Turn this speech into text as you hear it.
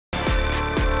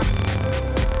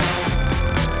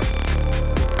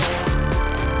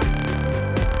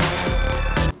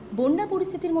বন্যা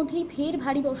পরিস্থিতির মধ্যেই ফের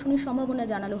ভারী বর্ষণের সম্ভাবনা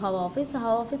জানালো হাওয়া অফিস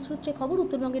সূত্রে খবর,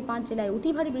 উত্তরবঙ্গের 5 জেলায় অতি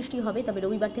ভারী বৃষ্টি হবে, তবে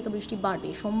রবিবার থেকে বৃষ্টি বাড়বে,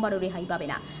 সোমবারও রেহাই পাবে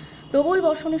না। প্রবল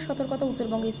বর্ষণের সতর্কতা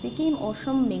উত্তরবঙ্গের সিকিম,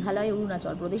 অসম, মেঘালয়,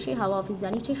 অরুণাচল প্রদেশে। হাওয়া অফিস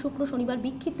জানিয়েছে শুক্র শনিবার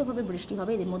বিক্ষিপ্তভাবে বৃষ্টি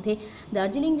হবে। এদের মধ্যে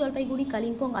দার্জিলিং, জলপাইগুড়ি,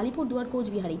 কালিম্পং, আলিপুরদুয়ার,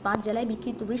 কোচবিহার, 5 জেলায়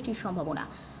বিক্ষিপ্ত বৃষ্টির সম্ভাবনা।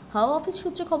 হাওয়া অফিস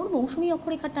সূত্রে খবর, মৌসুমী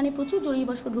অক্ষরেখার টানে প্রচুর জলীয়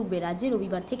বাষ্প ঢুকবে রাজ্যে।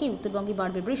 রবিবার থেকেই উত্তরবঙ্গে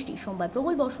বাড়বে বৃষ্টি। সোমবার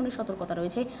প্রবল বর্ষণের সতর্কতা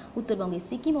রয়েছে উত্তরবঙ্গের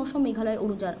সিকিম, অসম, মেঘালয়,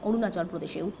 অরুণাচল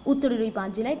প্রদেশে। উত্তরের ওই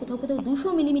 5 জেলায় কোথাও কোথাও 200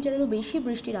 মিলিমিটারেরও বেশি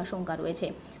বৃষ্টির আশঙ্কা রয়েছে।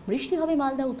 বৃষ্টি হবে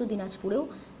মালদা, উত্তর দিনাজপুরেও।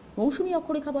 মৌসুমী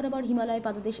অক্ষরেখা বরাবর হিমালয়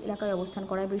পাদদেশ এলাকায় অবস্থান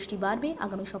করায় বৃষ্টি বাড়বে।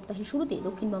 আগামী সপ্তাহের শুরুতে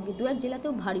দক্ষিণবঙ্গের 2-1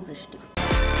 জেলাতেও ভারী বৃষ্টি।